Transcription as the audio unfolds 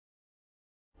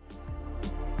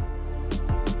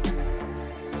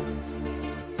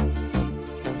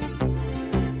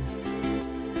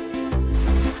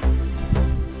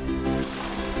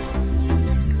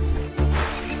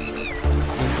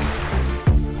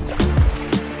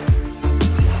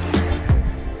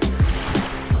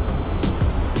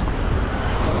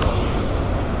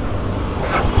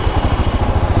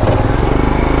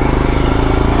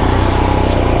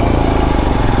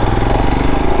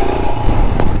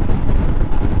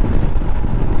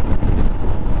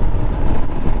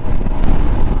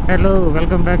Hello,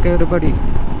 welcome back everybody.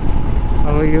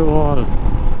 How are you all?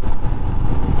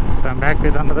 So I'm back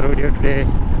with another video today.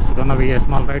 It's gonna be a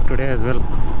small ride today as well.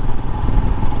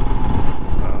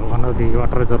 One of the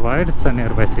water reservoirs, a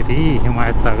nearby city,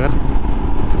 Himayath Sagar.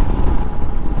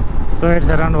 So it's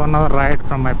around 1 hour ride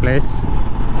from my place.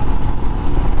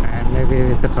 And maybe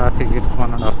with the traffic it's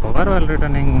 1.5 hours while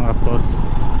returning, of course.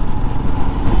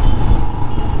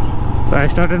 So I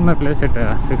started my place at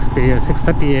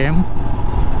 6:30 a.m.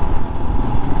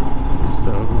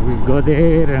 So we go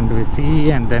there and we see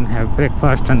and then have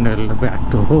breakfast and we'll back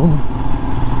to home.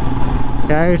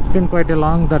 Yeah, it's been quite a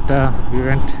long that we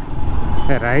went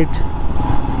a ride.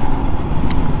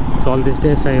 So all these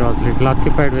days I was little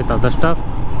occupied with other stuff.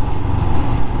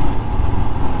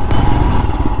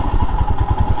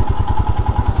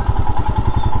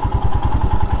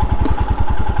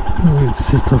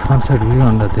 This is the front side view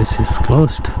and this is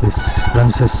closed. These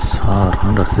premises are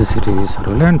under CCTV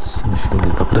surveillance. This will be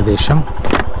the Pradesham,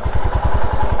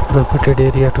 prohibited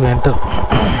area to enter.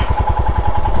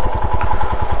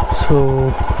 So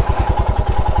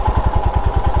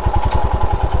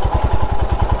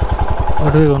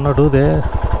what are we gonna do there?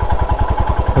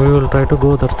 We will try to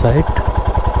go that side.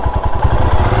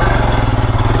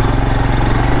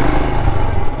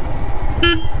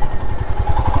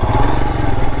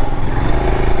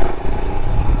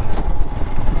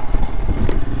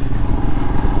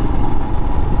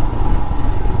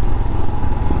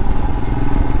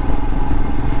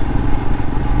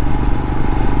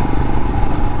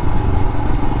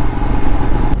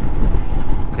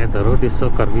 The road is so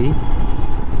curvy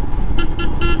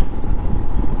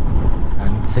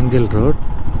and single road.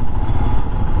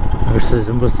 It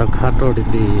resembles the Ghat road in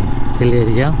the hill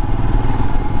area.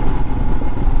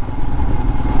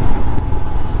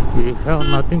 You have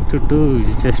nothing to do,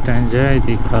 you just enjoy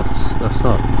the curves, that's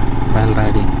all, while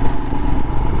riding.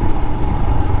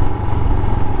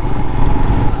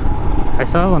 I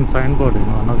saw one signboard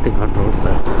in one of the Ghat roads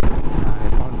that I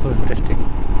found so interesting.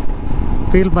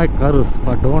 Feel my curves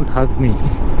but don't hug me.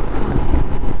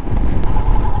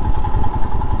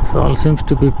 So all seems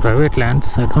to be private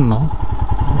lands, I don't know,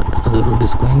 but the road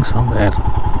is going somewhere.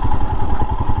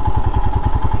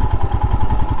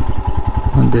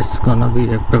 And this is gonna be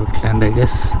a private land, I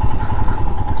guess.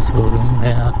 So we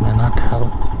may or may not have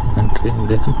entry in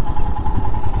there.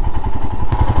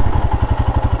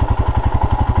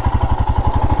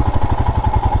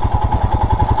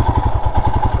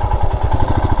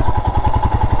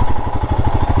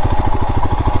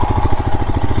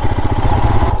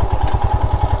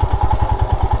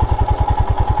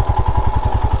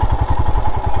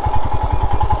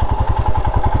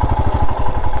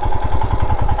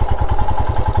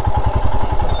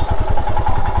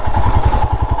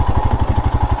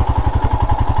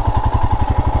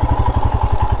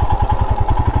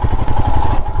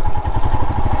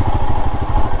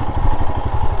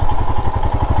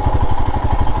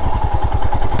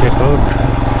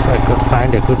 If I could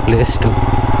find a good place to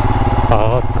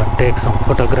park and take some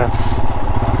photographs.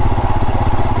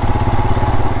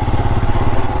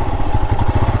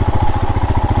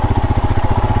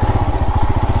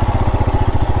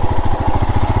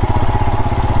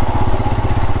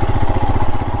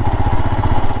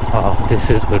 Oh, this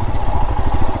is good.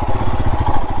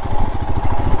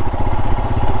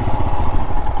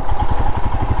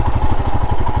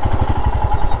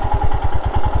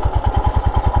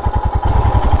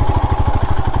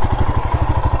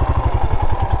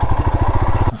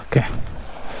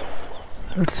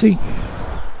 Let's see.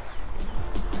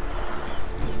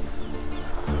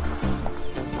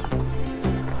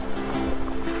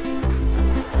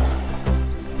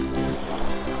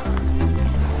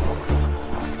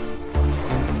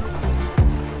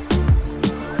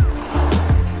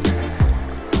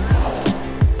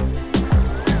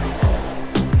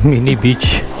 Mini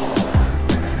beach.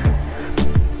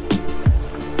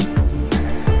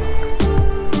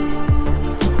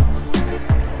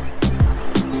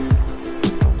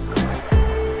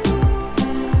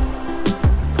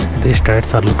 These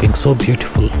tides are looking so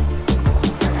beautiful.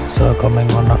 So coming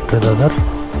one after the other.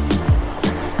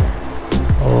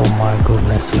 Oh my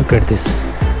goodness, look at this.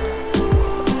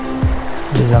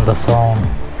 This is the song.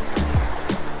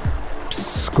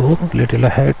 Let's go a little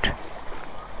ahead.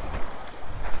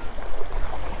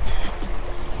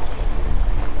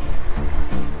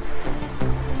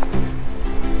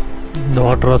 The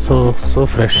water is so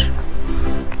fresh.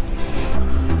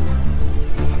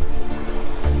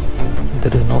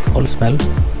 There is no foul smell,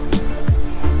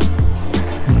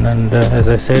 and as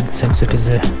I said, since it is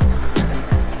a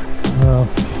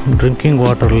drinking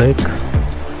water lake,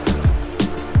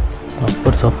 Of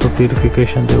course, after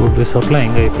purification they would be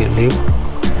supplying, I believe.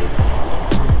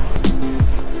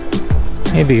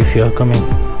 Maybe if you are coming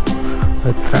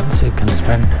with friends, you can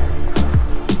spend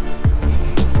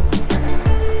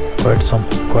quite some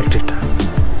quality time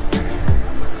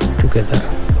together.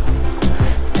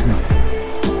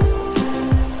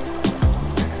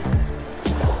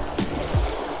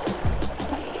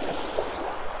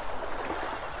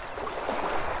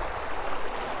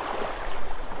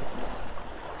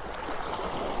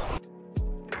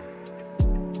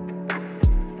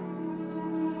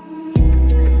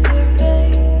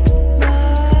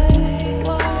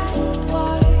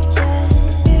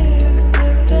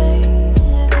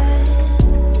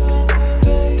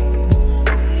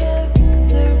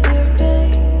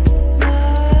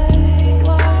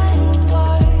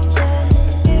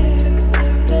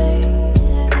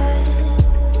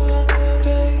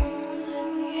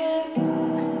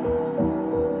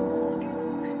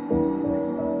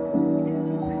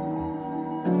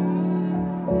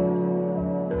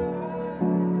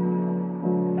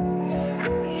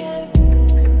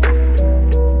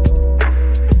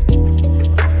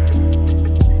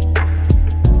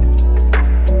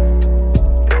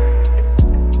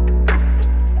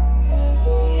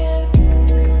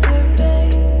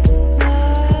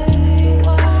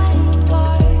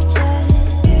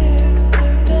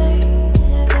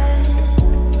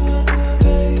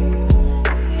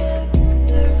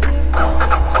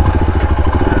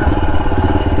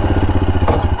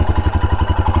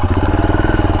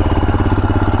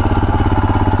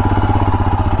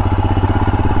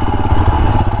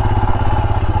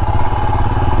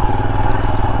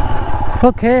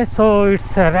 Okay, so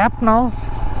it's a wrap now.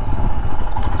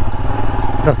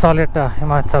 That's all at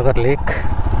Himayath Sagar Lake.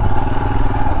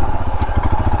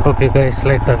 Hope you guys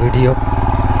like the video.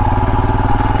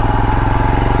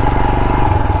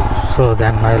 So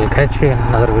then I'll catch you in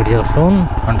another video soon.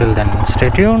 Until then, stay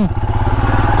tuned,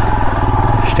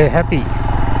 stay happy.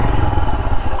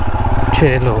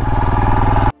 Chelo.